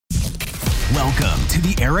Welcome to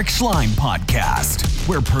the Eric Schlein Podcast,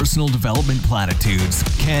 where personal development platitudes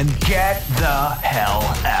can get the hell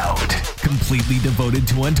out. Completely devoted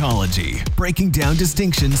to ontology, breaking down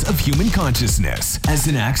distinctions of human consciousness as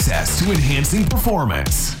an access to enhancing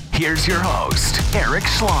performance. Here's your host, Eric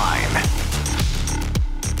Schlein.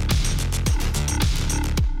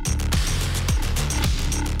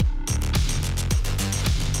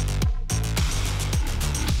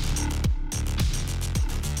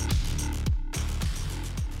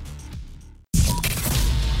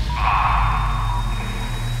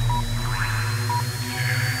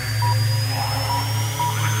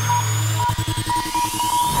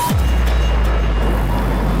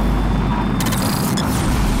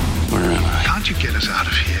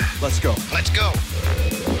 Let's go. Let's go.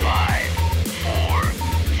 5, 4,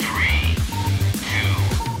 3, 2,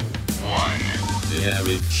 1. The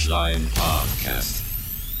Eric Schlein Podcast.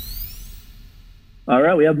 All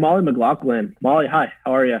right, we have Mollie McGlocklin. Mollie, hi.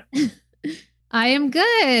 How are you? I am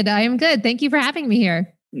good. Thank you for having me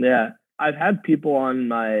here. Yeah. I've had people on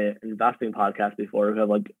my investing podcast before who have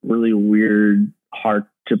like really weird, hard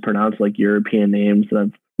to pronounce like European names. And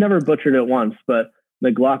I've never butchered it once, but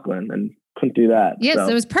McGlocklin, and couldn't do that. Yes, so.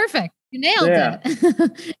 It was perfect. You nailed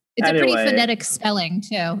it. It's a pretty phonetic spelling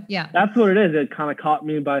too. Yeah. That's what it is. It kind of caught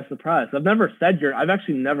me by surprise. I've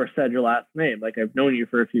actually never said your last name. Like I've known you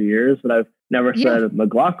for a few years, but I've never said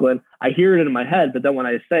McGlocklin. I hear it in my head, but then when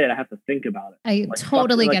I say it, I have to think about it. I like,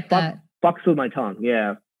 totally get that. Fucks with my tongue.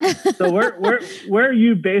 Yeah. So where are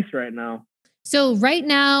you based right now? So right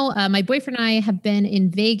now, my boyfriend and I have been in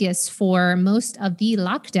Vegas for most of the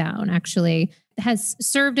lockdown, actually. It has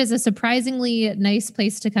served as a surprisingly nice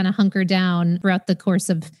place to kind of hunker down throughout the course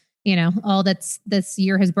of, all that's this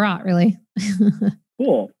year has brought, really.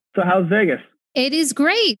 Cool. So how's Vegas? It is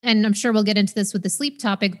great. And I'm sure we'll get into this with the sleep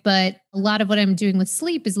topic, but a lot of what I'm doing with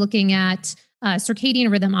sleep is looking at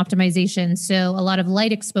circadian rhythm optimization. So a lot of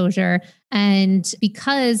light exposure. And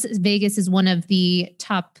because Vegas is one of the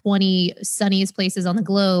top 20 sunniest places on the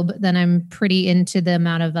globe, then I'm pretty into the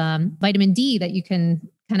amount of vitamin D that you can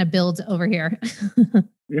kind of build over here.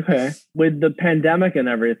 Okay. With the pandemic and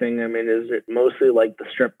everything, I mean, is it mostly like the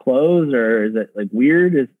strip closed or is it like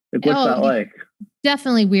weird? What's that like?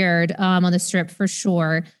 Definitely weird on the strip for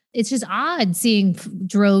sure. It's just odd seeing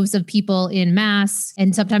droves of people in mass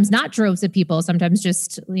and sometimes not droves of people, sometimes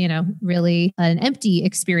just, really an empty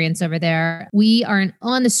experience over there. We aren't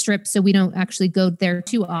on the strip, so we don't actually go there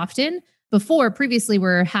too often. Previously,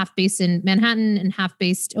 we're half based in Manhattan and half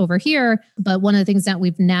based over here. But one of the things that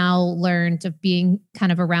we've now learned of being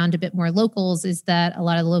kind of around a bit more locals is that a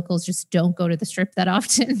lot of the locals just don't go to the strip that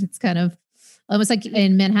often. It's kind of almost like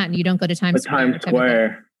in Manhattan, you don't go to Times Square. Times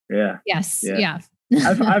Square. Yeah. Yes. Yeah.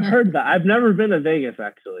 I've heard that. I've never been to Vegas,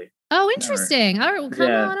 actually. Oh, interesting. Never. All right, well, come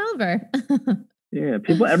on over. Yeah,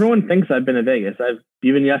 everyone thinks I've been to Vegas.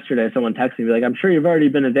 Even yesterday, someone texted me like, "I'm sure you've already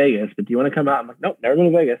been to Vegas, but do you want to come out?" I'm like, "Nope, never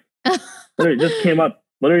been to Vegas." Literally just came up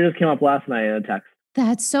last night in a text.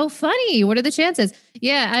 That's so funny. What are the chances?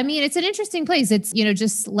 Yeah, I mean, it's an interesting place. It's,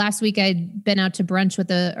 just last week I'd been out to brunch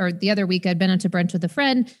the other week I'd been out to brunch with a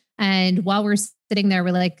friend, and while we're sitting there,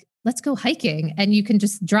 we're like, let's go hiking. And you can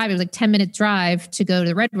just drive. It was like 10-minute drive to go to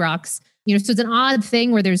the Red Rocks. So it's an odd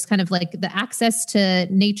thing where there's kind of like the access to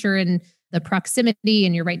nature and the proximity,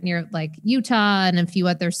 and you're right near like Utah and a few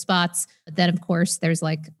other spots. But then of course there's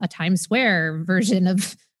like a Times Square version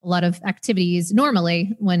of a lot of activities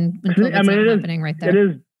normally when COVID's not happening right there. It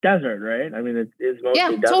is desert, right? I mean, it is mostly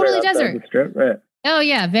desert. Totally desert. The strip, right? Oh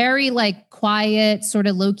yeah. Very like quiet, sort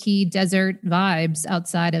of low key desert vibes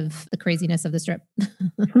outside of the craziness of the strip.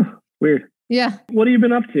 Weird. Yeah. What have you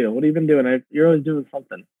been up to? What have you been doing? You're always doing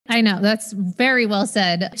something. I know. That's very well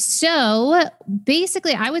said. So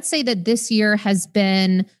basically, I would say that this year has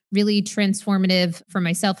been really transformative for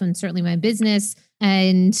myself and certainly my business.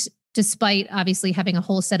 And despite obviously having a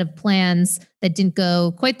whole set of plans that didn't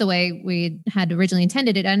go quite the way we had originally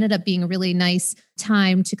intended, it ended up being a really nice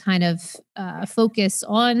time to kind of focus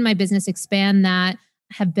on my business, expand that.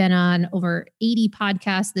 Have been on over 80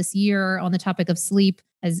 podcasts this year on the topic of sleep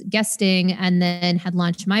as guesting, and then had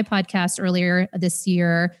launched my podcast earlier this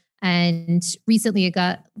year. And recently it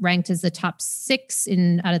got ranked as the top 6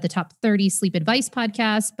 out of the top 30 sleep advice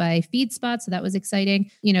podcasts by FeedSpot. So that was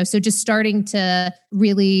exciting. So just starting to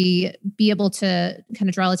really be able to kind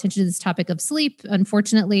of draw attention to this topic of sleep.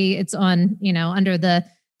 Unfortunately, it's on, under the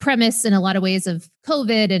premise in a lot of ways of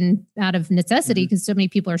COVID and out of necessity, because so many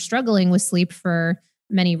people are struggling with sleep for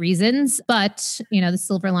many reasons. But, the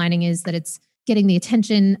silver lining is that it's getting the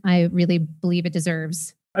attention I really believe it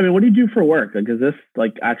deserves. I mean, what do you do for work? Like, is this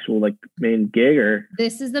like actual like main gig or?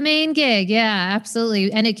 This is the main gig. Yeah,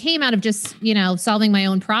 absolutely. And it came out of just, solving my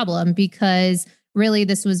own problem, because really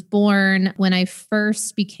this was born when I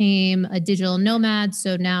first became a digital nomad.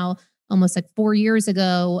 So now almost like 4 years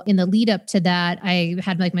ago, in the lead up to that, I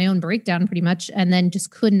had like my own breakdown pretty much, and then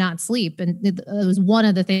just could not sleep. And it was one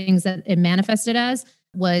of the things that it manifested as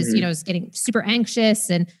was, I was getting super anxious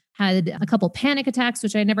and had a couple panic attacks,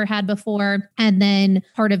 which I never had before. And then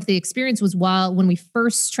part of the experience was when we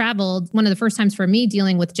first traveled, one of the first times for me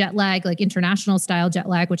dealing with jet lag, like international style jet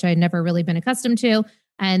lag, which I had never really been accustomed to.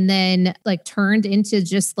 And then like turned into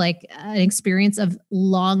just like an experience of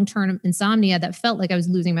long-term insomnia that felt like I was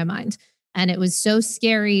losing my mind. And it was so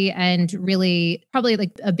scary and really probably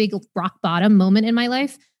like a big rock bottom moment in my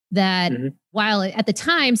life that while it at the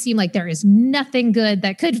time seemed like there is nothing good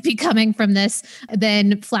that could be coming from this,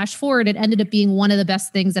 then flash forward, it ended up being one of the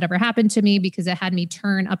best things that ever happened to me, because it had me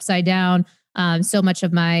turn upside down so much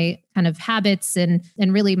of my kind of habits and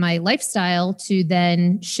really my lifestyle to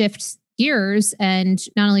then shift gears and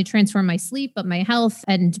not only transform my sleep, but my health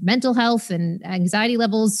and mental health and anxiety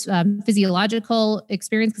levels, physiological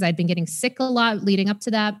experience, because I'd been getting sick a lot leading up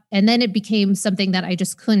to that. And then it became something that I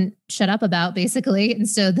just couldn't shut up about, basically. And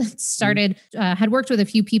so that started, had worked with a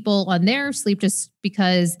few people on their sleep just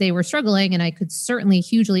because they were struggling, and I could certainly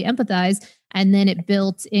hugely empathize. And then it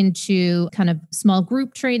built into kind of small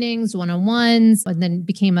group trainings, one-on-ones, and then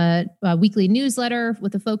became a weekly newsletter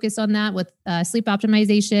with a focus on that, with sleep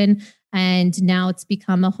optimization. And now it's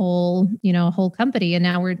become a whole company. And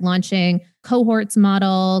now we're launching cohorts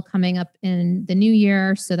model coming up in the new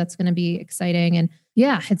year. So that's going to be exciting. And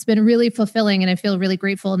yeah, it's been really fulfilling. And I feel really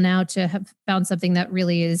grateful now to have found something that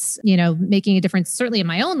really is, making a difference, certainly in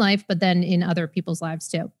my own life, but then in other people's lives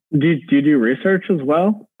too. Do you do research as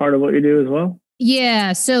well? Part of what you do as well?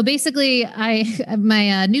 Yeah. So basically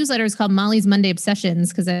my newsletter is called Mollie's Monday Obsessions,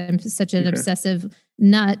 because I'm such an obsessive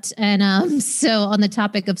nut. And so on the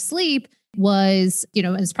topic of sleep was,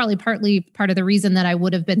 it's probably partly part of the reason that I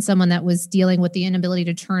would have been someone that was dealing with the inability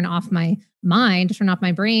to turn off my mind, turn off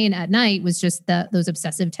my brain at night, was just those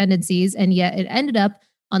obsessive tendencies. And yet it ended up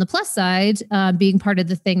on the plus side, being part of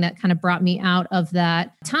the thing that kind of brought me out of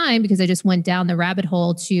that time, because I just went down the rabbit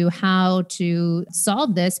hole to how to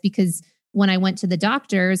solve this. Because when I went to the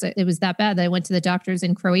doctors, it was that bad that I went to the doctors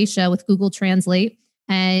in Croatia with Google Translate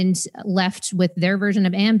and left with their version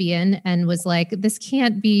of Ambien and was like, this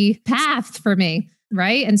can't be pathed for me.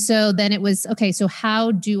 Right. And so then it was, okay, so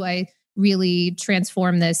how do I really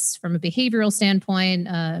transform this from a behavioral standpoint,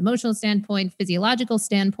 emotional standpoint, physiological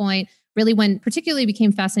standpoint? Really particularly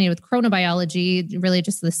became fascinated with chronobiology, really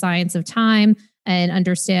just the science of time and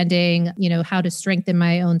understanding, how to strengthen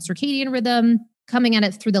my own circadian rhythm. Coming at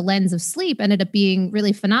it through the lens of sleep ended up being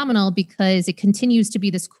really phenomenal, because it continues to be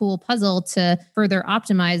this cool puzzle to further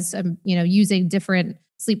optimize, using different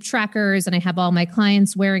sleep trackers. And I have all my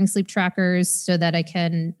clients wearing sleep trackers so that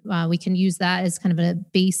we can use that as kind of a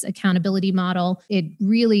base accountability model. It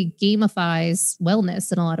really gamifies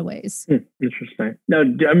wellness in a lot of ways. Interesting. No,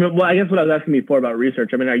 I guess what I was asking before about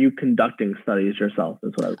research, are you conducting studies yourself?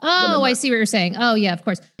 That's what I see what you're saying. Oh yeah, of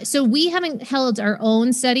course. So we haven't held our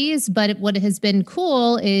own studies, but what has been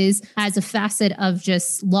cool is, as a facet of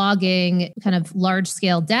just logging kind of large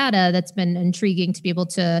scale data, that's been intriguing to be able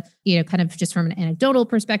to, kind of just from an anecdotal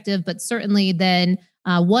perspective, but certainly then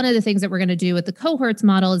one of the things that we're going to do with the cohorts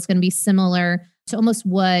model is going to be similar to almost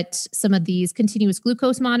what some of these continuous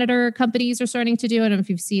glucose monitor companies are starting to do. I don't know if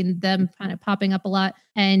you've seen them kind of popping up a lot.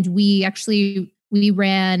 And we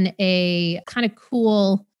ran a kind of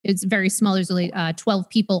cool, it's very small, there's only 12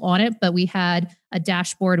 people on it, but we had a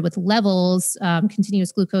dashboard with levels,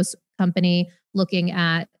 continuous glucose company looking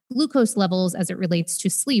at glucose levels as it relates to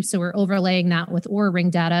sleep. So we're overlaying that with Oura Ring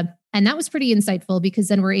data. And that was pretty insightful, because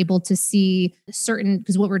then we're able to see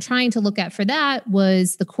because what we're trying to look at for that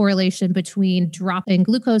was the correlation between drop in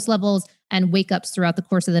glucose levels and wake ups throughout the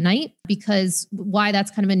course of the night. Because why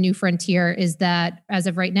that's kind of a new frontier is that as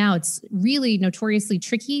of right now, it's really notoriously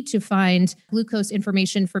tricky to find glucose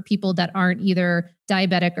information for people that aren't either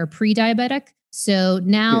diabetic or pre-diabetic. So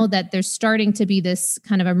now that there's starting to be this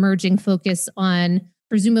kind of emerging focus on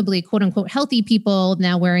presumably quote unquote healthy people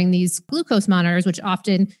now wearing these glucose monitors, which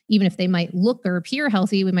often, even if they might look or appear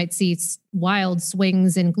healthy, we might see wild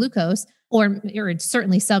swings in glucose or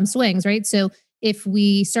certainly some swings, right? So if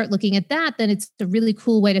we start looking at that, then it's a really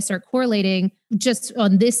cool way to start correlating just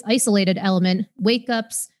on this isolated element, wake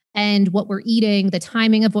ups and what we're eating, the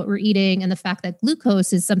timing of what we're eating, and the fact that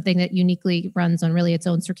glucose is something that uniquely runs on really its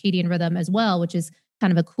own circadian rhythm as well, which is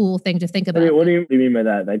kind of a cool thing to think about. What do you mean by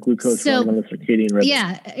that? That glucose runs on the circadian rhythm?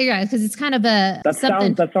 Yeah, because it's kind of that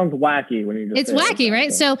sounds wacky when you just it's wacky, it,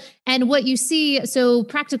 right? So, and what you see, so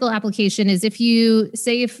practical application is if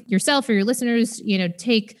yourself or your listeners,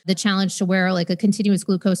 take the challenge to wear like a continuous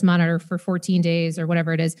glucose monitor for 14 days or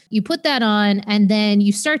whatever it is, you put that on, and then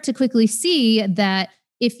you start to quickly see that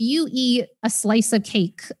if you eat a slice of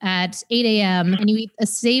cake at 8 a.m. and you eat the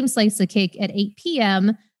same slice of cake at 8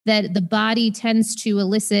 p.m., that the body tends to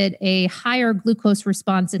elicit a higher glucose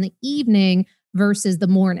response in the evening versus the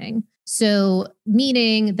morning. So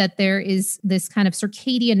meaning that there is this kind of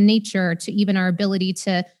circadian nature to even our ability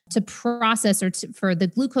to process or for the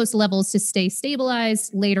glucose levels to stay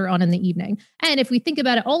stabilized later on in the evening. And if we think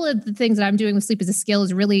about it, all of the things that I'm doing with Sleep as a Skill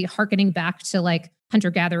is really hearkening back to like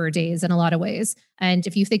hunter-gatherer days in a lot of ways. And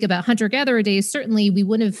if you think about hunter-gatherer days, certainly we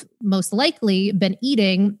wouldn't have most likely been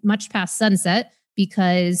eating much past sunset,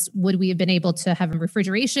 because would we have been able to have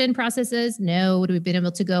refrigeration processes? No. Would we have been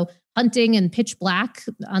able to go hunting in pitch black?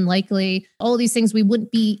 Unlikely. All these things we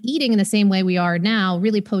wouldn't be eating in the same way we are now,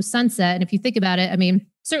 really post sunset. And if you think about it, I mean,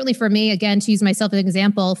 certainly for me, again, to use myself as an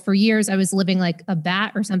example, for years I was living like a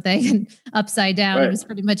bat or something and upside down. Right. It was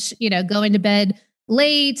pretty much, going to bed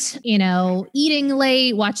late, eating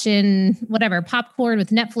late, watching whatever, popcorn with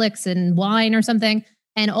Netflix and wine or something.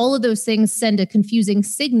 And all of those things send a confusing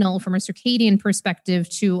signal from a circadian perspective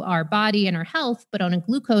to our body and our health. But on a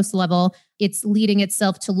glucose level, it's leading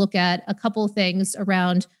itself to look at a couple of things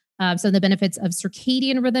around some of the benefits of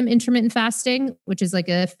circadian rhythm intermittent fasting, which is like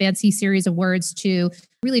a fancy series of words to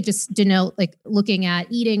really just denote like looking at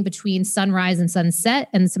eating between sunrise and sunset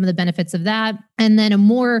and some of the benefits of that. And then a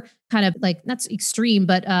more kind of like, not extreme,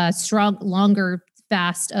 but strong, longer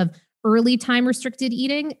fast of early time restricted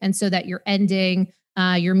eating. And so that you're ending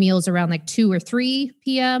your meals around like 2 or 3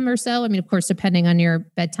 p.m. or so. I mean, of course, depending on your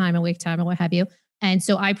bedtime and wake time and what have you. And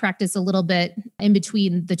so I practice a little bit in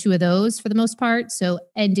between the two of those for the most part. So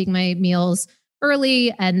ending my meals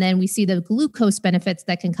early, and then we see the glucose benefits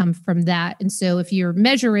that can come from that. And so if you're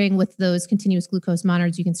measuring with those continuous glucose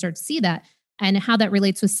monitors, you can start to see that. And how that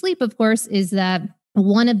relates with sleep, of course, is that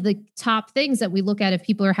one of the top things that we look at if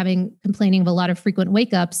people are complaining of a lot of frequent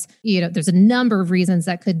wake-ups, there's a number of reasons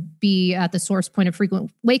that could be at the source point of frequent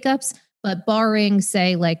wake-ups, but barring,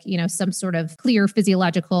 say, like, some sort of clear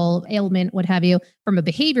physiological ailment, what have you, from a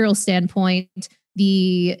behavioral standpoint,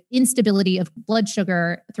 the instability of blood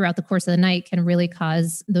sugar throughout the course of the night can really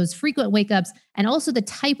cause those frequent wake-ups, and also the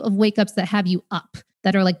type of wake-ups that have you up,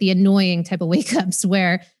 that are like the annoying type of wake-ups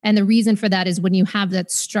and the reason for that is when you have that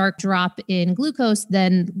stark drop in glucose,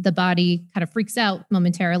 then the body kind of freaks out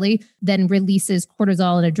momentarily, then releases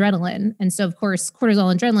cortisol and adrenaline. And so of course, cortisol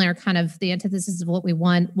and adrenaline are kind of the antithesis of what we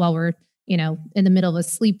want while we're, in the middle of a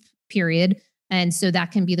sleep period. And so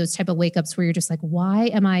that can be those type of wake-ups where you're just like, why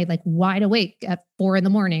am I like wide awake at 4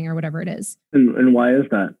 a.m. or whatever it is? And why is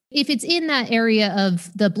that? If it's in that area of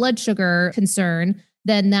the blood sugar concern,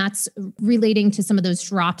 then that's relating to some of those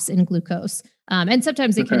drops in glucose. And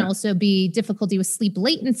sometimes it can also be difficulty with sleep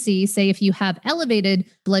latency. Say if you have elevated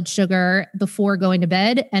blood sugar before going to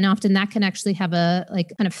bed, and often that can actually have a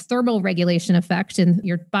like kind of thermal regulation effect, and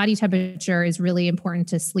your body temperature is really important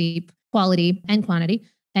to sleep quality and quantity.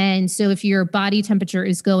 And so if your body temperature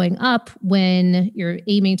is going up when you're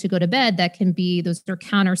aiming to go to bed, that can be, those are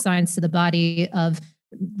counter signs to the body of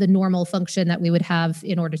the normal function that we would have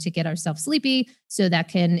in order to get ourselves sleepy. So that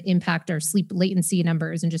can impact our sleep latency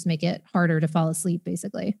numbers and just make it harder to fall asleep,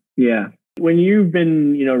 basically. Yeah. When you've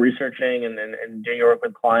been, researching and doing your work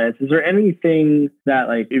with clients, is there anything that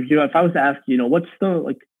like, if I was to ask, what's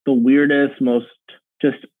the weirdest, most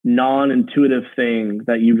just non-intuitive thing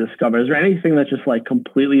that you've discovered? Is there anything that's just like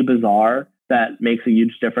completely bizarre that makes a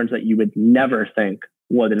huge difference that you would never think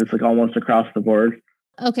would? And it's like almost across the board.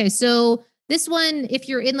 Okay. So this one, if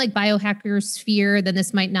you're in like biohacker sphere, then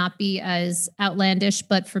this might not be as outlandish,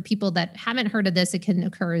 but for people that haven't heard of this, it can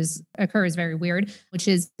occur as very weird, which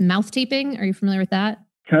is mouth taping. Are you familiar with that?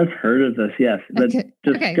 I've heard of this. Yes. Go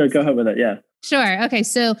ahead with it. Yeah. Sure. Okay.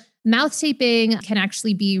 So mouth taping can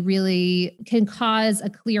cause a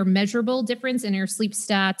clear measurable difference in your sleep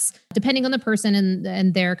stats, depending on the person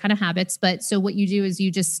and their kind of habits. But so what you do is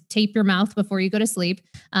you just tape your mouth before you go to sleep,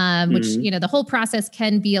 which, the whole process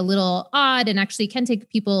can be a little odd and actually can take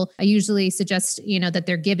people. I usually suggest, that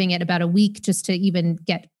they're giving it about a week just to even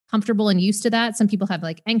get comfortable and used to that. Some people have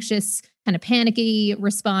like anxious, kind of panicky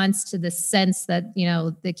response to this sense that,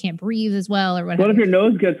 they can't breathe as well or whatever. What if your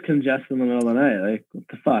nose gets congested in the middle of the night? Like, what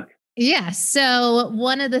the fuck? Yeah. So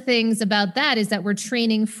one of the things about that is that we're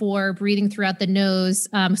training for breathing throughout the nose,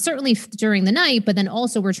 certainly during the night, but then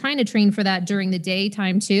also we're trying to train for that during the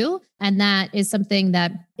daytime too. And that is something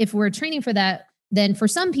that if we're training for that, then for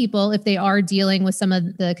some people, if they are dealing with some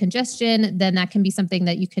of the congestion, then that can be something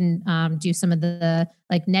that you can do some of the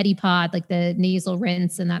like neti pot, like the nasal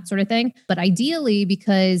rinse and that sort of thing. But ideally,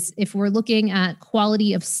 because if we're looking at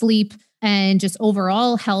quality of sleep and just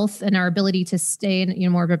overall health and our ability to stay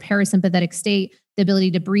in more of a parasympathetic state, the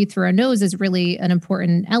ability to breathe through our nose is really an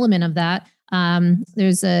important element of that.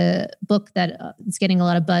 There's a book that is getting a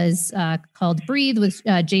lot of buzz called Breathe with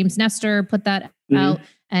James Nestor, put that out.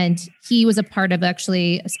 And he was a part of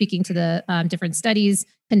actually speaking to the different studies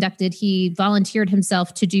conducted. He volunteered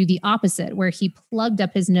himself to do the opposite, where he plugged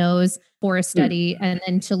up his nose for a study and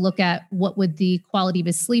then to look at what would the quality of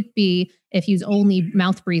his sleep be if he was only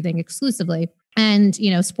mouth breathing exclusively. And,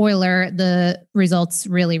 spoiler, the results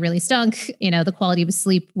really, really stunk. The quality of his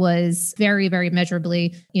sleep was very, very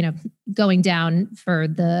measurably, going down for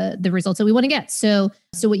the results that we want to get. So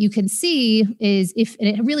what you can see is and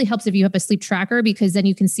it really helps if you have a sleep tracker, because then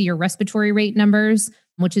you can see your respiratory rate numbers,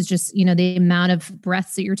 which is just, the amount of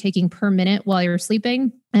breaths that you're taking per minute while you're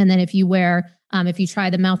sleeping. And then if you try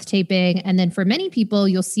the mouth taping, and then for many people,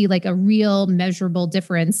 you'll see like a real measurable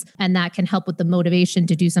difference, and that can help with the motivation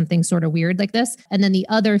to do something sort of weird like this. And then the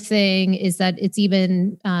other thing is that it's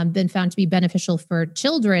even been found to be beneficial for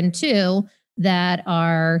children too, that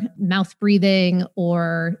are mouth breathing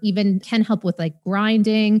or even can help with like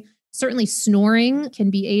grinding. Certainly snoring can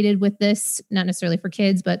be aided with this, not necessarily for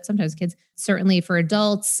kids, but sometimes kids, certainly for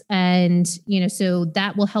adults. And, so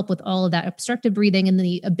that will help with all of that obstructive breathing, and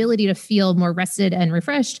the ability to feel more rested and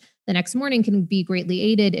refreshed the next morning can be greatly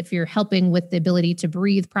aided if you're helping with the ability to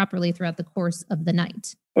breathe properly throughout the course of the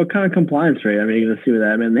night. What kind of compliance rate? You're going to see with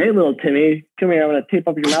that. Hey, little Timmy, come here. I'm going to tape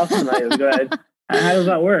up your mouth tonight. Go ahead. How does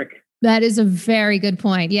that work? That is a very good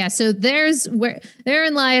point. Yeah. So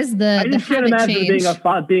therein lies the I just can't imagine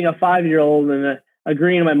being a 5-year-old and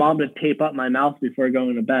agreeing to my mom to tape up my mouth before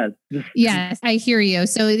going to bed. Yes, I hear you.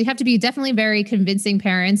 So you have to be definitely very convincing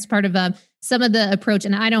parents. Part of some of the approach,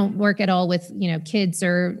 and I don't work at all with kids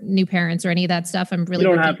or new parents or any of that stuff. I'm really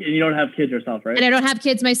you don't have kids yourself, right? And I don't have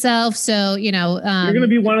kids myself, so you're going to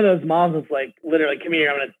be one of those moms that's like literally, come here,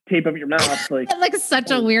 I'm going to tape up your mouth. Like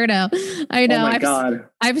such a weirdo. I know. Oh my God.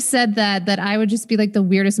 I've said that I would just be like the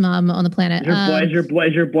weirdest mom on the planet. Is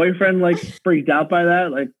your boyfriend like freaked out by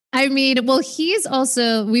that? Like, I mean, well,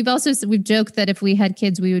 we've joked that if we had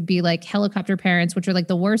kids, we would be like helicopter parents, which are like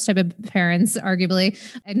the worst type of parents, arguably.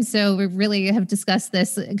 And so we really have discussed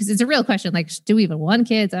this because it's a real question. Like, do we even want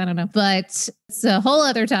kids? I don't know, but it's a whole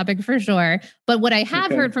other topic for sure. But what I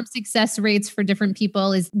have heard from success rates for different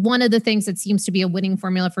people is one of the things that seems to be a winning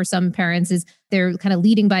formula for some parents is they're kind of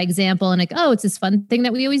leading by example and like, oh, it's this fun thing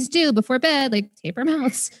that we always do before bed, like tape our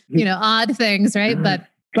mouths, odd things, right? But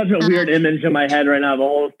such a weird image in my head right now. The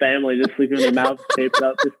whole family just sleeping with their mouths taped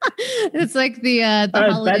up. It's like the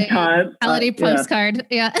holiday postcard.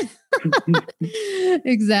 Yeah,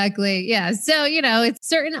 exactly. Yeah. So, it's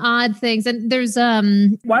certain odd things. And there's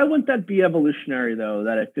why wouldn't that be evolutionary though?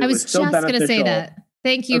 That if it was so beneficial. I was just going to say that.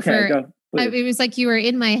 Thank you it was like you were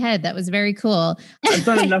in my head. That was very cool. I've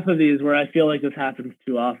done enough of these where I feel like this happens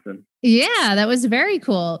too often. Yeah, that was very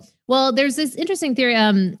cool. Well, there's this interesting theory.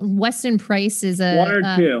 Weston Price is a one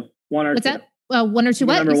or two. What's that? One or two.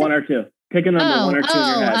 What? Number one or two. Pick a number, one or two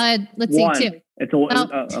in your head. Let's see, two. It's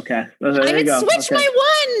okay. I would switch my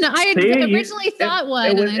one. I originally thought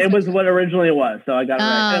one. It was what originally it was. So I got it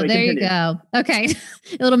right. Anyway, there you go. Okay.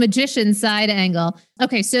 A little magician side angle.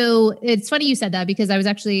 Okay. So it's funny you said that because I was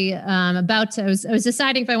actually I was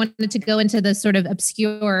deciding if I wanted to go into the sort of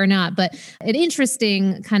obscure or not, but an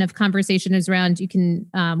interesting kind of conversation is around, you can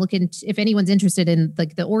look into, if anyone's interested in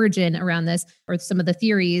like the origin around this or some of the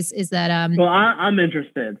theories is that, well, I'm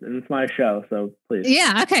interested and it's my show. So please.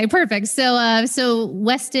 Yeah. Okay. Perfect. So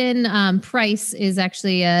Weston Price is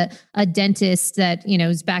actually a dentist that,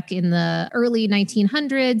 is back in the early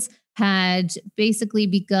 1900s, had basically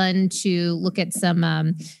begun to look at some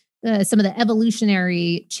of the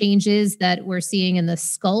evolutionary changes that we're seeing in the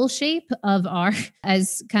skull shape of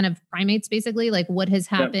as kind of primates, basically, like what has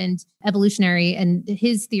happened evolutionary. And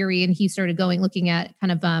his theory, and he started looking at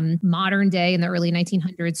kind of modern day in the early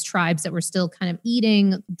 1900s tribes that were still kind of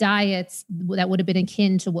eating diets that would have been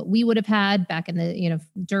akin to what we would have had back in the,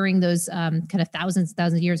 during those kind of thousands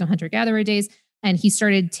of years of hunter-gatherer days. And he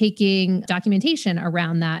started taking documentation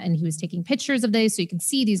around that. And he was taking pictures of these. So you can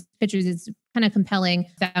see these pictures. It's kind of compelling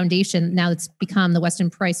foundation. Now it's become the Weston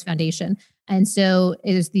Price Foundation. And so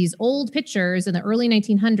it is these old pictures in the early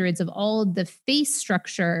 1900s of all the face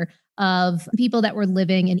structure of people that were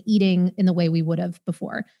living and eating in the way we would have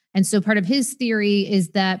before. And so part of his theory is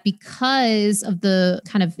that because of the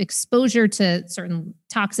kind of exposure to certain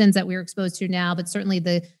toxins that we're exposed to now, but certainly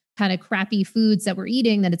the kind of crappy foods that we're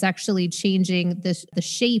eating, that it's actually changing the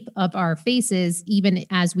shape of our faces even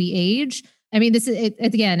as we age. I mean,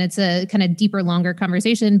 again, it's a kind of deeper, longer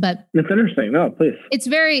conversation, but it's interesting. No, please. It's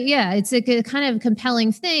it's a kind of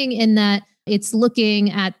compelling thing in that it's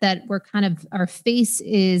looking at that our face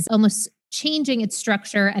is almost changing its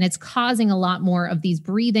structure, and it's causing a lot more of these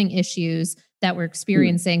breathing issues that we're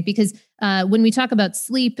experiencing. Because when we talk about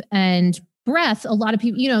sleep and breath, a lot of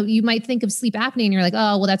people, you might think of sleep apnea and you're like,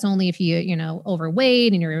 oh, well, that's only if you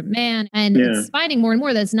overweight and you're a man. And it's finding more and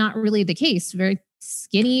more that's not really the case. Very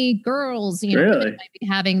skinny girls, really? Might be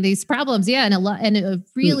having these problems. Yeah. And a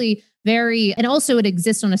really very, and also it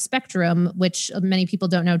exists on a spectrum, which many people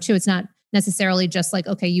don't know too. It's not necessarily just like,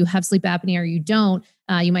 okay, you have sleep apnea or you don't.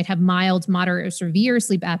 You might have mild, moderate, or severe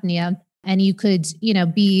sleep apnea. And you could,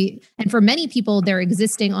 and for many people, they're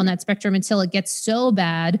existing on that spectrum until it gets so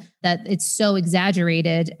bad that it's so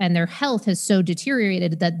exaggerated and their health has so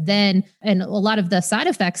deteriorated that then, and a lot of the side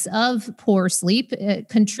effects of poor sleep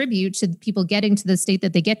contribute to people getting to the state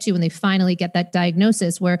that they get to when they finally get that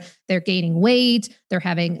diagnosis where they're gaining weight, they're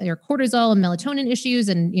having their cortisol and melatonin issues,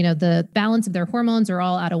 and, the balance of their hormones are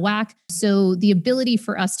all out of whack. So the ability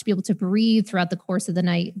for us to be able to breathe throughout the course of the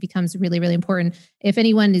night becomes really, really important. If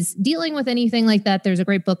anyone is dealing with anything like that, there's a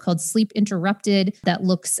great book called Sleep Interrupted that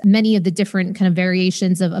looks many of the different kind of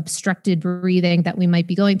variations of obstructed breathing that we might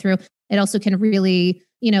be going through. It also can really,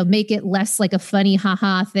 make it less like a funny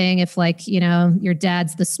haha thing. If your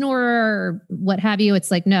dad's the snorer or what have you,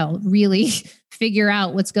 it's like, no, really figure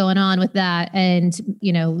out what's going on with that and,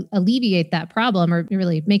 alleviate that problem or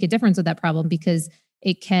really make a difference with that problem, because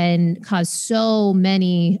it can cause so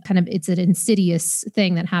many it's an insidious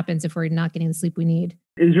thing that happens if we're not getting the sleep we need.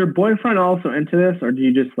 Is your boyfriend also into this, or do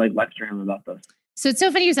you just lecture him about this? So it's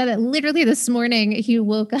so funny you said that. Literally this morning, he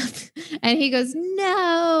woke up and he goes,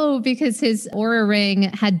 no, because his Oura Ring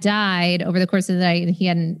had died over the course of the night and he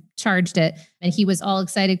hadn't charged it. And he was all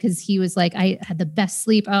excited because he was like, I had the best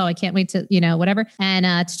sleep. Oh, I can't wait to, whatever. And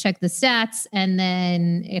to check the stats. And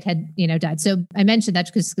then it had, died. So I mentioned that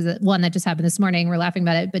because one, that just happened this morning. We're laughing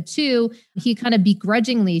about it. But two, he kind of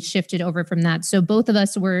begrudgingly shifted over from that. So both of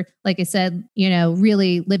us were, like I said,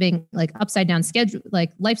 really living like upside down schedule,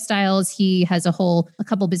 like lifestyles. He has a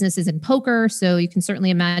couple businesses in poker. So you can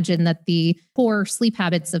certainly imagine that the poor sleep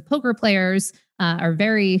habits of poker players are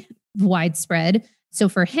very widespread. So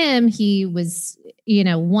for him, he was,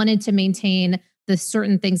 wanted to maintain the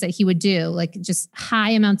certain things that he would do, like just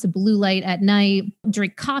high amounts of blue light at night,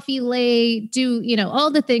 drink coffee late, do, all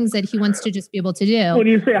the things that he wants to just be able to do. When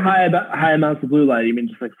you say high amounts of blue light, you mean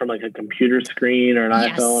just like from like a computer screen or an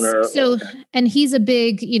iPhone or? So, and he's a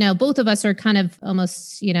big, both of us are kind of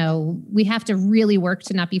almost, we have to really work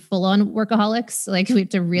to not be full on workaholics. Like we have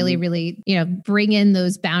to really, really, bring in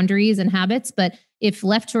those boundaries and habits. But if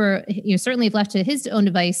left to, certainly if left to his own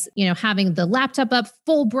device, having the laptop up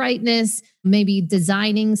full brightness, maybe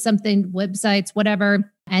designing something, websites,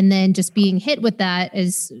 whatever, and then just being hit with that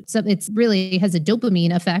it's really has a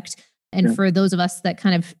dopamine effect. And for those of us that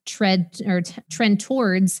kind of trend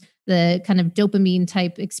towards the kind of dopamine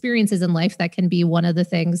type experiences in life, that can be one of the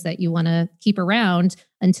things that you want to keep around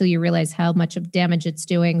until you realize how much of damage it's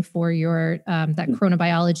doing for your that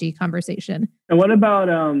chronobiology conversation. And what about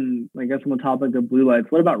I guess on the topic of blue lights,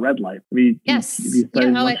 what about red light? Yes. I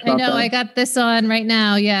know. I got this on right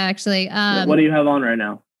now. Yeah, actually. What do you have on right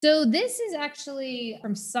now? So this is actually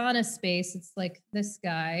from Sauna Space. It's like this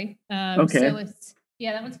guy. Okay. So it's,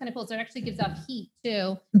 yeah, that one's kind of cool. So it actually gives off heat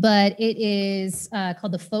too, but it is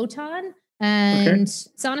called the Photon. And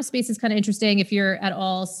Sauna Space is kind of interesting if you're at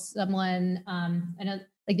all someone, I know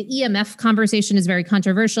like the EMF conversation is very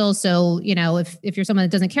controversial. So, if you're someone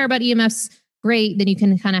that doesn't care about EMFs, great. Then you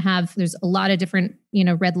can kind of there's a lot of different,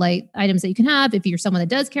 red light items that you can have. If you're someone that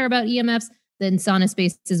does care about EMFs, then Sauna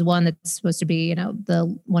Space is one that's supposed to be,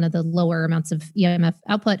 one of the lower amounts of EMF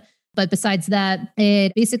output. But besides that,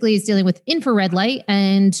 it basically is dealing with infrared light.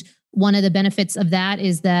 And one of the benefits of that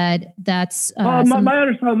is that's my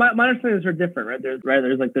understandings are different, right?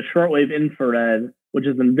 There's like the shortwave infrared, which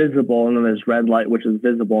is invisible, and then there's red light, which is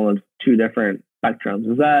visible, and it's two different spectrums.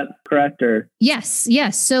 Is that correct? Or yes.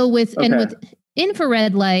 So with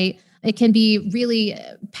infrared light, it can be really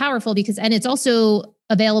powerful and it's also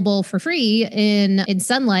available for free in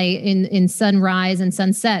sunlight, in sunrise and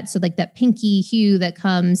sunset. So like that pinky hue that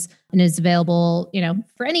comes and is available,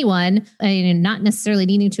 for anyone, and not necessarily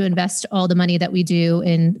needing to invest all the money that we do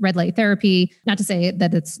in red light therapy. Not to say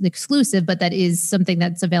that it's exclusive, but that is something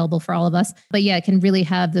that's available for all of us. But yeah, it can really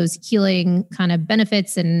have those healing kind of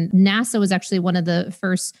benefits. And NASA was actually one of the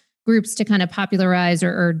first groups to kind of popularize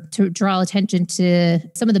or to draw attention to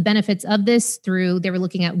some of the benefits of this they were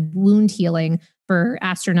looking at wound healing for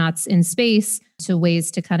astronauts in space, to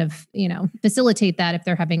ways to kind of, facilitate that if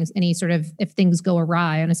they're having any sort of, if things go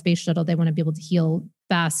awry on a space shuttle, they want to be able to heal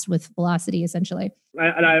fast with velocity, essentially.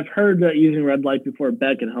 And I've heard that using red light before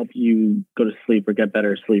bed can help you go to sleep or get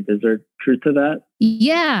better sleep. Is there truth to that?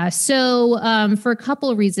 Yeah. So for a couple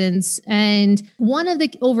of reasons. And one of the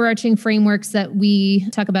overarching frameworks that we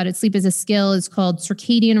talk about at Sleep as a Skill is called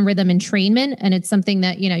circadian rhythm entrainment. And it's something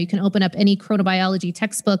that, you can open up any chronobiology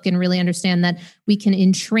textbook and really understand that we can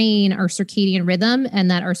entrain our circadian rhythm, and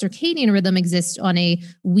that our circadian rhythm exists on a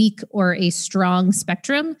weak or a strong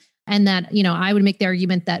spectrum. And that, I would make the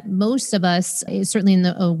argument that most of us, certainly in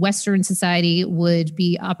the Western society, would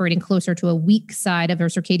be operating closer to a weak side of our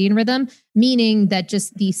circadian rhythm, meaning that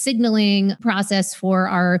just the signaling process for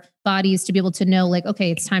our bodies to be able to know, like,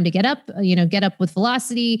 okay, it's time to get up, get up with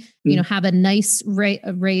velocity, have a nice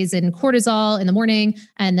raise in cortisol in the morning,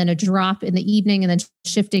 and then a drop in the evening, and then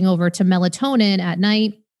shifting over to melatonin at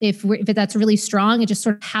night. If that's really strong, it just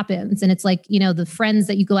sort of happens. And it's like, the friends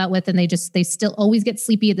that you go out with and they still always get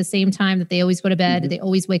sleepy at the same time that they always go to bed. Mm-hmm. They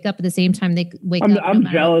always wake up at the same time they wake up. I'm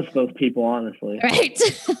jealous of those people, honestly. Right.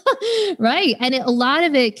 Right. And a lot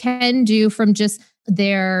of it can do from just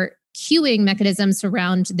their cueing mechanisms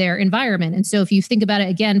around their environment. And so if you think about it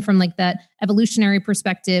again, from like that evolutionary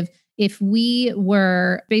perspective, if we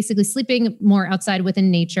were basically sleeping more outside within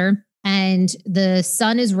nature, and the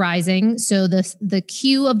sun is rising, so the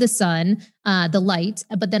cue of the sun, the light,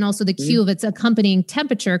 but then also the cue of its accompanying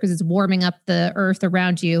temperature, because it's warming up the earth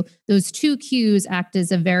around you. Those two cues act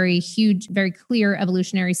as a very huge, very clear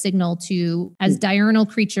evolutionary signal to, as diurnal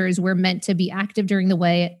creatures, we're meant to be active during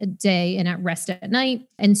the day and at rest at night.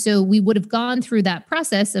 And so we would have gone through that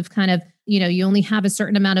process of kind of, you only have a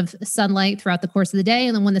certain amount of sunlight throughout the course of the day.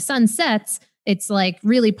 And then when the sun sets, it's like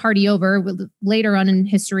really party over. Later on in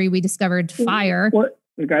history, we discovered fire.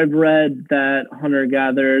 Like I've read that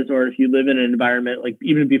hunter-gatherers, or if you live in an environment, like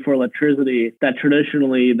even before electricity, that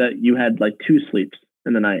traditionally that you had like 2 sleeps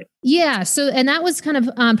in the night. Yeah. So, and that was kind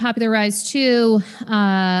of popularized too,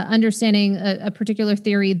 understanding a particular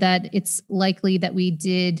theory that it's likely that we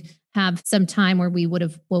did have some time where we would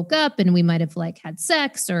have woke up and we might have like had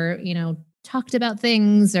sex or, talked about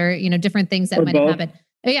things or, different things that might have happened.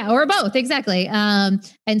 Yeah, or both. Exactly. And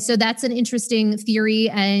so that's an interesting theory.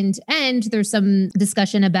 And there's some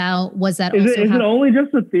discussion about, was that is it only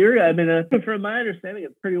just a theory? I mean, from my understanding,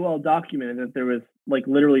 it's pretty well documented that there was like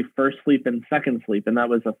literally first sleep and second sleep. And that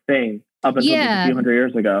was a thing up until a few hundred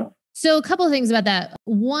years ago. So a couple of things about that.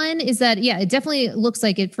 One is that, it definitely looks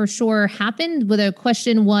like it for sure happened. But the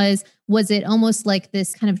question was it almost like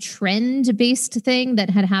this kind of trend-based thing that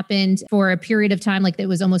had happened for a period of time, like it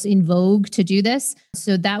was almost in vogue to do this?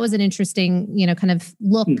 So that was an interesting, kind of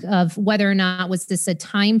look of whether or not was this a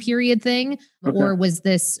time period thing, or was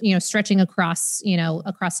this, stretching across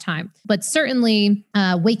time. But certainly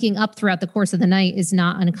waking up throughout the course of the night is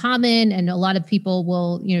not uncommon. And a lot of people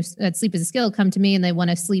will, at Sleep as a Skill, come to me and they want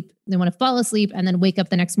to fall asleep and then wake up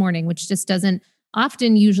the next morning, which just doesn't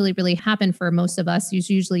often usually really happen for most of us. It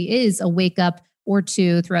usually is a wake up or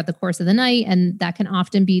two throughout the course of the night. And that can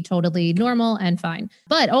often be totally normal and fine.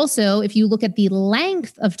 But also, if you look at the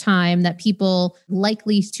length of time that people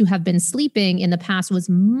likely to have been sleeping in the past was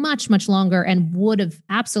much, much longer, and would have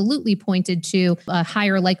absolutely pointed to a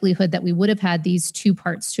higher likelihood that we would have had these 2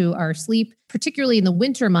 parts to our sleep, particularly in the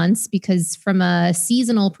winter months, because from a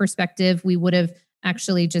seasonal perspective, we would have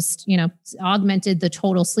actually just, augmented the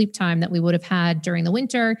total sleep time that we would have had during the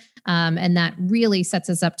winter. And that really sets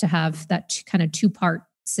us up to have that kind of 2-part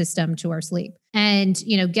system to our sleep. And,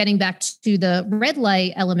 getting back to the red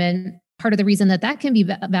light element, part of the reason that can be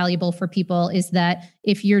valuable for people is that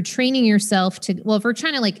if you're training yourself to, if we're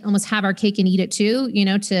trying to like almost have our cake and eat it too,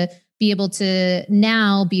 to be able to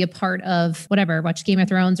now be a part of whatever, watch Game of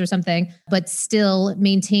Thrones or something, but still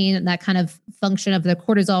maintain that kind of function of the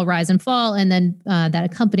cortisol rise and fall, and then that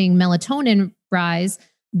accompanying melatonin rise,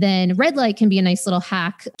 then red light can be a nice little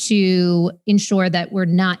hack to ensure that we're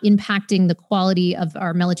not impacting the quality of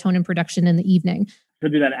our melatonin production in the evening. To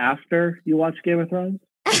do that after you watch Game of Thrones?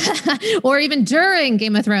 or even during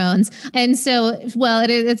Game of Thrones. And so, well,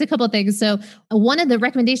 it's a couple of things. So one of the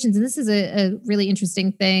recommendations, and this is a really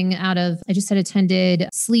interesting thing I just had attended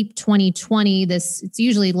Sleep 2020. It's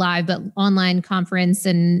usually live, but online conference.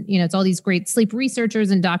 And, it's all these great sleep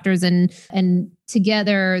researchers and doctors and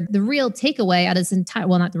together, the real takeaway out of this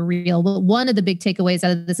not the real, but one of the big takeaways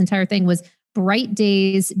out of this entire thing was bright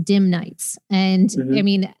days, dim nights. And I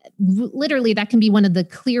mean, literally that can be one of the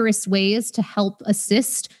clearest ways to help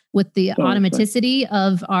assist with the automaticity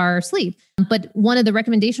of our sleep. But one of the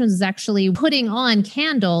recommendations is actually putting on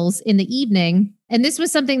candles in the evening. And this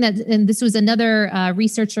was something and this was another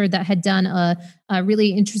researcher that had done a really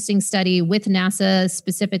interesting study with NASA,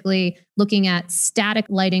 specifically looking at static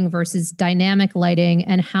lighting versus dynamic lighting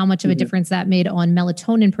and how much of a difference that made on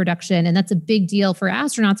melatonin production. And that's a big deal for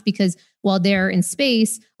astronauts because while they're in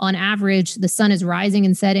space, on average, the sun is rising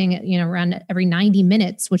and setting, around every 90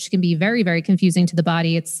 minutes, which can be very, very confusing to the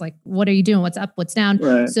body. It's like, what are you doing? What's up? What's down?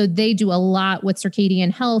 Right. So they do a lot with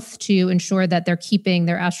circadian health to ensure that they're keeping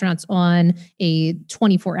their astronauts on a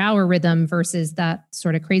 24-hour rhythm versus that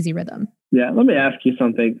sort of crazy rhythm. Yeah. Let me ask you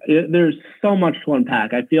something. There's so much to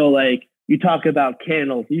unpack. I feel like you talk about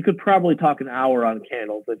candles. You could probably talk an hour on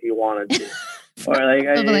candles if you wanted to. Or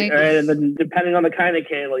and then depending on the kind of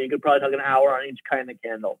candle, you could probably talk an hour on each kind of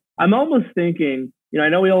candle. I'm almost thinking, I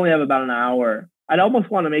know we only have about an hour. I'd almost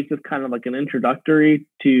want to make this kind of like an introductory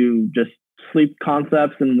to just sleep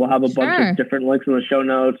concepts, and we'll have a bunch of different links in the show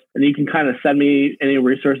notes, and you can kind of send me any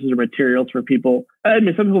resources or materials for people. I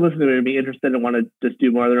mean, some people listening to be interested and want to just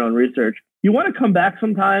do more of their own research. You want to come back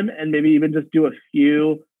sometime and maybe even just do a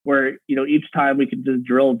few where, each time we could just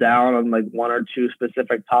drill down on like one or two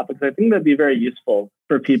specific topics. I think that'd be very useful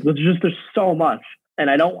for people. There's so much. And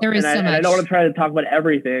I don't want to try to talk about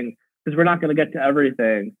everything because we're not going to get to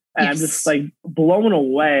everything. And I'm just like blown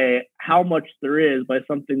away how much there is by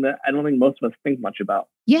something that I don't think most of us think much about.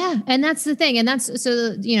 Yeah. And that's the thing. And that's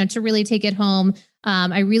so, to really take it home.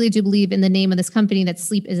 I really do believe in the name of this company that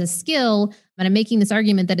sleep is a skill. And I'm making this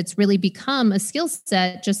argument that it's really become a skill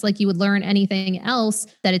set, just like you would learn anything else,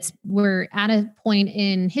 that we're at a point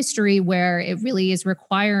in history where it really is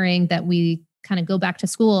requiring that we kind of go back to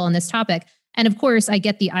school on this topic. And of course, I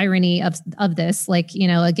get the irony of this. Like,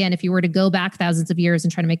 again, if you were to go back thousands of years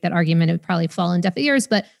and try to make that argument, it would probably fall on deaf ears.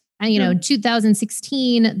 But, in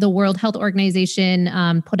 2016, the World Health Organization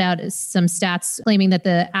put out some stats claiming that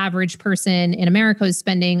the average person in America is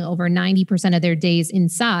spending over 90% of their days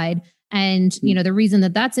inside. And, the reason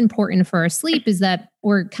that that's important for our sleep is that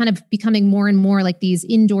we're kind of becoming more and more like these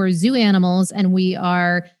indoor zoo animals, and we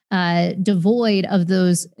are devoid of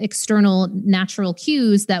those external natural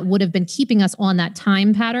cues that would have been keeping us on that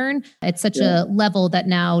time pattern at such a level that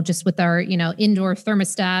now just with our, indoor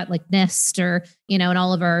thermostat like Nest or, and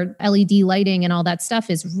all of our LED lighting and all that stuff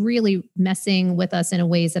is really messing with us in a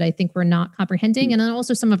ways that I think we're not comprehending. And then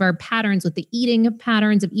also some of our patterns with the eating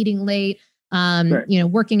patterns of eating late,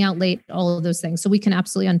 working out late, all of those things. So we can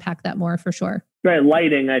absolutely unpack that more for sure. Right.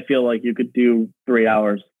 Lighting, I feel like you could do 3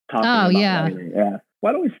 hours talking about lighting. Yeah.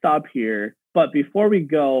 Why don't we stop here? But before we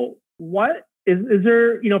go, what is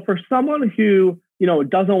there, for someone who,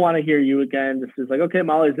 doesn't want to hear you again, this is like, okay,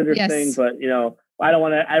 Mollie's interesting, but, I don't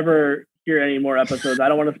want to ever hear any more episodes. I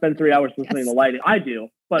don't want to spend 3 hours listening to lighting. I do,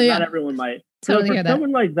 but not everyone might. Totally so for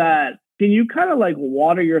someone like that, can you kind of like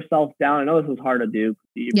water yourself down? I know this is hard to do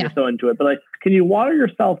if you're so into it, but like, can you water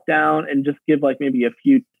yourself down and just give like maybe a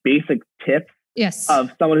few basic tips of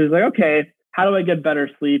someone who's like, okay, how do I get better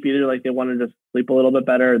sleep? Either like they want to just sleep a little bit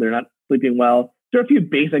better, or they're not sleeping well. There are a few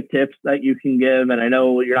basic tips that you can give. And I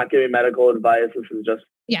know you're not giving medical advice. This is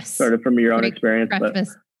just sort of from your own experience. But,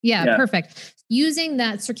 yeah, perfect. Using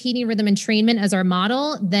that circadian rhythm entrainment as our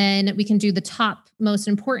model, then we can do the top most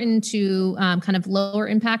important to kind of lower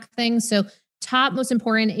impact things. So top most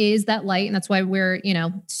important is that light. And that's why we're,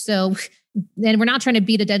 and we're not trying to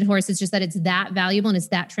beat a dead horse. It's just that it's that valuable and it's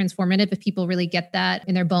that transformative if people really get that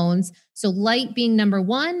in their bones. So light being number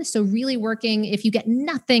one. So really working, if you get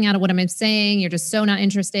nothing out of what I'm saying, you're just so not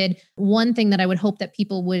interested. One thing that I would hope that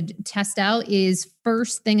people would test out is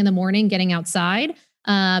first thing in the morning, getting outside.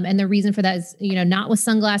 And the reason for that is, not with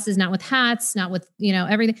sunglasses, not with hats, not with,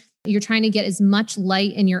 everything. You're trying to get as much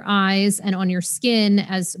light in your eyes and on your skin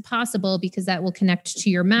as possible, because that will connect to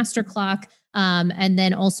your master clock. And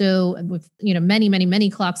then also with, many, many, many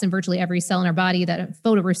clocks in virtually every cell in our body that have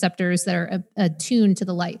photoreceptors that are attuned to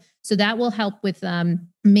the light. So that will help with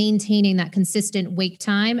maintaining that consistent wake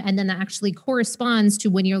time. And then that actually corresponds to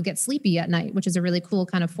when you'll get sleepy at night, which is a really cool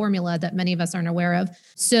kind of formula that many of us aren't aware of.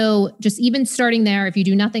 So just even starting there, if you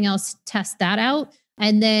do nothing else, test that out.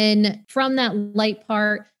 And then from that light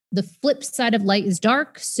part, The flip side of light is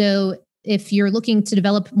dark. So if you're looking to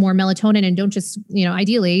develop more melatonin and don't just,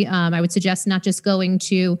 ideally, I would suggest not just going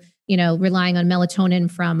to, relying on melatonin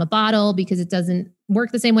from a bottle because it doesn't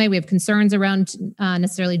work the same way. We have concerns around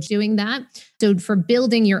necessarily doing that. So for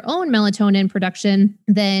building your own melatonin production,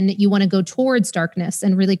 then you want to go towards darkness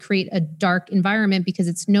and really create a dark environment because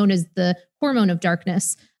it's known as the hormone of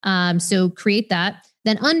darkness. So create that.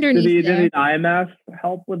 Then underneath did the eye mask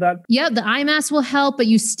help with that? Yeah, the eye mask will help, but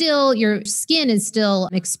your skin is still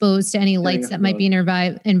exposed to any lights that might be in your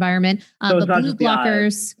environment. So but blue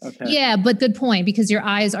blockers, yeah, but good point, because your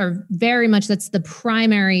eyes are very much, that's the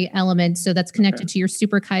primary element. So that's connected to your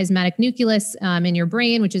suprachiasmatic nucleus in your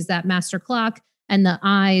brain, which is that master clock. And the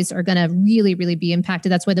eyes are going to really, really be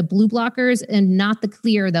impacted. That's why the blue blockers and not the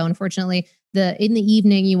clear, though, unfortunately. In the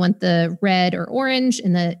evening, you want the red or orange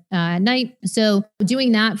in the night. So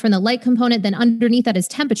doing that from the light component, then underneath that is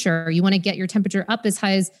temperature. You want to get your temperature up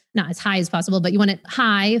not as high as possible, but you want it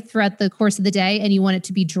high throughout the course of the day, and you want it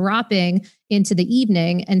to be dropping into the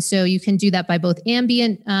evening. And so you can do that by both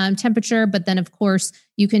ambient temperature, but then of course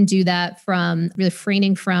you can do that from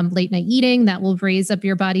refraining from late night eating. That will raise up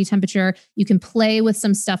your body temperature. You can play with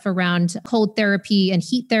some stuff around cold therapy and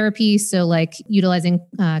heat therapy. So like utilizing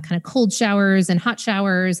kind of cold showers and hot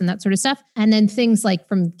showers and that sort of stuff. And then things like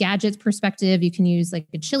from gadgets perspective, you can use like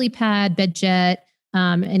a chili pad, bed jet,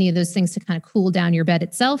 any of those things to kind of cool down your bed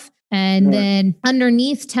itself. And then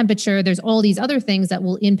underneath temperature, there's all these other things that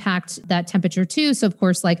will impact that temperature too. So of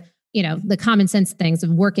course, like, the common sense things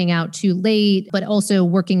of working out too late, but also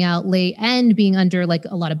working out late and being under like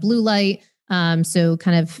a lot of blue light. So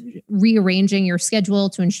kind of rearranging your schedule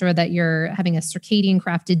to ensure that you're having a circadian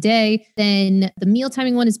crafted day. Then the meal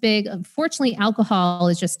timing one is big. Unfortunately, alcohol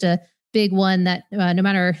is just a big one that no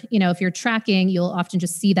matter, if you're tracking, you'll often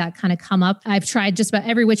just see that kind of come up. I've tried just about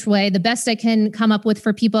every which way. The best I can come up with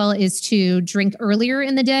for people is to drink earlier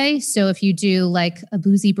in the day. So if you do like a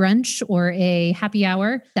boozy brunch or a happy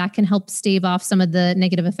hour, that can help stave off some of the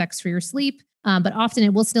negative effects for your sleep. But often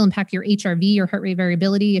it will still impact your HRV, your heart rate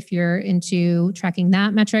variability, if you're into tracking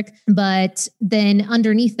that metric. But then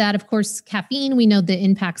underneath that, of course, caffeine, we know the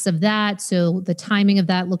impacts of that. So the timing of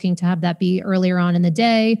that, looking to have that be earlier on in the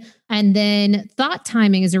day. And then thought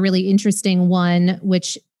timing is a really interesting one,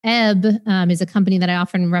 which Ebb is a company that I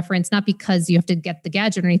often reference, not because you have to get the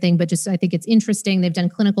gadget or anything, but just I think it's interesting. They've done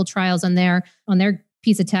clinical trials on their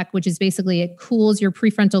piece of tech, which is basically it cools your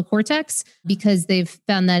prefrontal cortex, because they've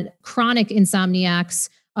found that chronic insomniacs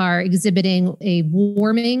are exhibiting a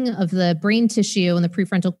warming of the brain tissue and the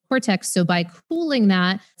prefrontal cortex. So by cooling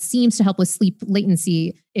that seems to help with sleep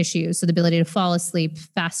latency issues. So the ability to fall asleep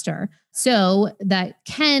faster. So that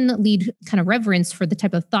can lead kind of reverence for the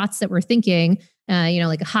type of thoughts that we're thinking,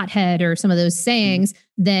 like a hothead or some of those sayings.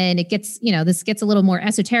 Then it gets, this gets a little more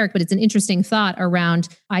esoteric, but it's an interesting thought around,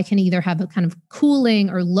 I can either have a kind of cooling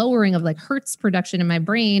or lowering of like Hertz production in my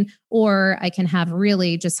brain, or I can have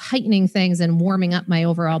really just heightening things and warming up my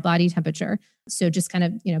overall body temperature. So just kind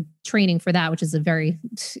of, training for that, which is a very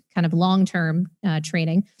kind of long-term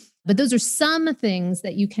training. But those are some things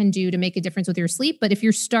that you can do to make a difference with your sleep. But if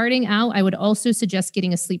you're starting out, I would also suggest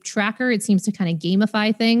getting a sleep tracker. It seems to kind of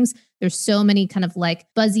gamify things. There's so many kind of like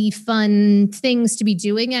buzzy, fun things to be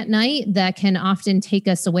doing at night that can often take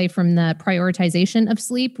us away from the prioritization of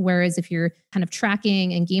sleep. Whereas if you're kind of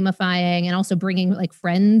tracking and gamifying and also bringing like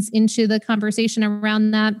friends into the conversation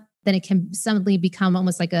around that, then it can suddenly become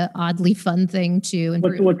almost like a oddly fun thing to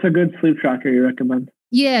improve. What's a good sleep tracker you recommend?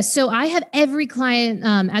 Yeah. So I have every client,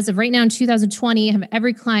 as of right now in 2020, I have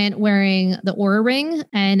every client wearing the Oura Ring,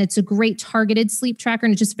 and it's a great targeted sleep tracker,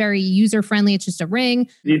 and it's just very user-friendly. It's just a ring.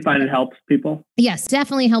 Do you find it helps people? Yes,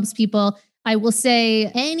 definitely helps people. I will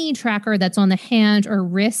say any tracker that's on the hand or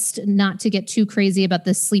wrist, not to get too crazy about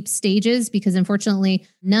the sleep stages, because unfortunately,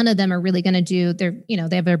 none of them are really going to do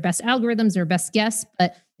they have their best algorithms, their best guess,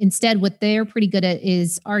 but instead what they're pretty good at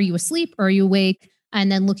is, are you asleep or are you awake? And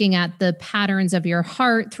then looking at the patterns of your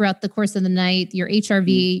heart throughout the course of the night, your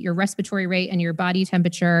HRV, your respiratory rate, and your body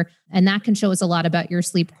temperature. And that can show us a lot about your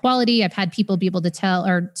sleep quality. I've had people be able to tell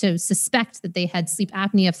or to suspect that they had sleep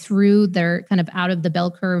apnea through their kind of out of the bell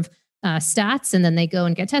curve stats. And then they go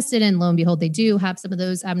and get tested, and lo and behold, they do have some of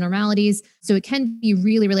those abnormalities. So it can be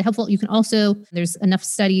really, really helpful. You can also, there's enough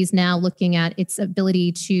studies now looking at its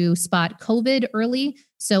ability to spot COVID early.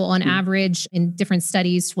 So on average, in different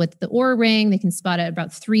studies with the Oura Ring, they can spot it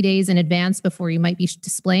about 3 days in advance before you might be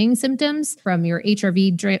displaying symptoms from your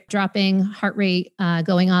HRV dropping, heart rate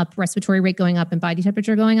going up, respiratory rate going up, and body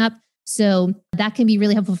temperature going up. So that can be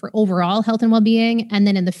really helpful for overall health and well-being. And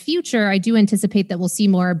then in the future, I do anticipate that we'll see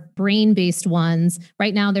more brain-based ones.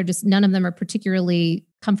 Right now, they're just, none of them are particularly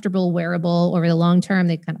comfortable, wearable over the long term.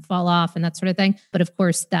 They kind of fall off and that sort of thing. But of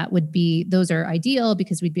course, those are ideal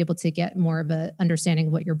because we'd be able to get more of an understanding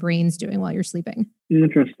of what your brain's doing while you're sleeping.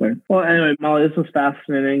 Interesting. Well, anyway, Mollie, this was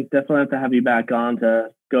fascinating. Definitely have to have you back on to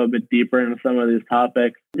go a bit deeper into some of these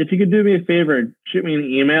topics. If you could do me a favor, shoot me an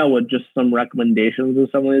email with just some recommendations of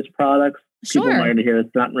some of these products. Sure. People might hear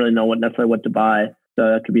this, not really know necessarily what to buy. So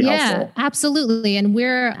that could be helpful. Yeah, absolutely. And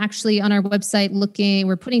we're actually on our website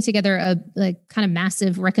we're putting together a kind of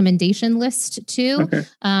massive recommendation list too. Okay.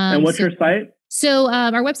 And what's your site? So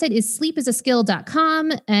our website is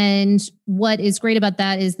sleepisaskill.com. And what is great about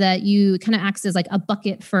that is that you kind of acts as like a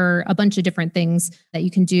bucket for a bunch of different things that you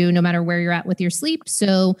can do no matter where you're at with your sleep.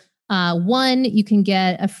 So one, you can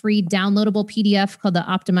get a free downloadable PDF called the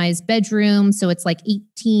Optimized Bedroom. So it's like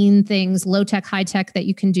 18 things, low tech, high tech that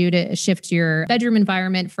you can do to shift your bedroom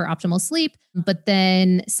environment for optimal sleep. But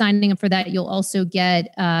then signing up for that, you'll also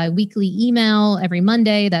get a weekly email every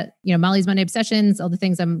Monday that, Mollie's Monday Obsessions, all the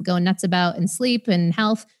things I'm going nuts about in sleep and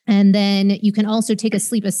health. And then you can also take a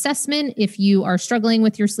sleep assessment if you are struggling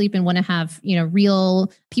with your sleep and want to have,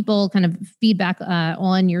 real people kind of feedback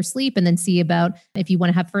on your sleep, and then see about if you want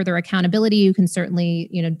to have further accountability, you can certainly,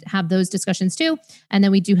 have those discussions too. And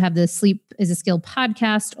then we do have the Sleep is a Skill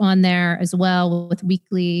podcast on there as well with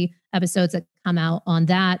weekly episodes that come out on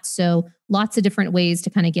that. So lots of different ways to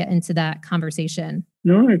kind of get into that conversation.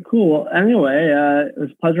 All right, cool. Well, anyway, it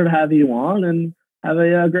was a pleasure to have you on, and have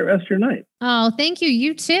a great rest of your night. Oh, thank you.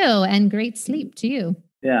 You too. And great sleep to you.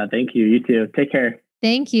 Yeah, thank you. You too. Take care.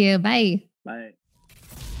 Thank you. Bye. Bye.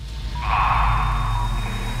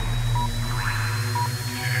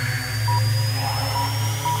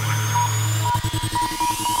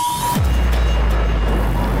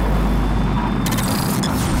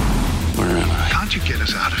 Can't you get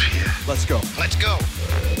us out of here? Let's go. Let's go.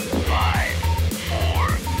 5, 4,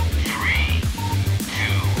 3,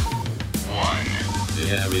 2, 1.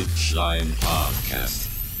 Der Schleim Podcast.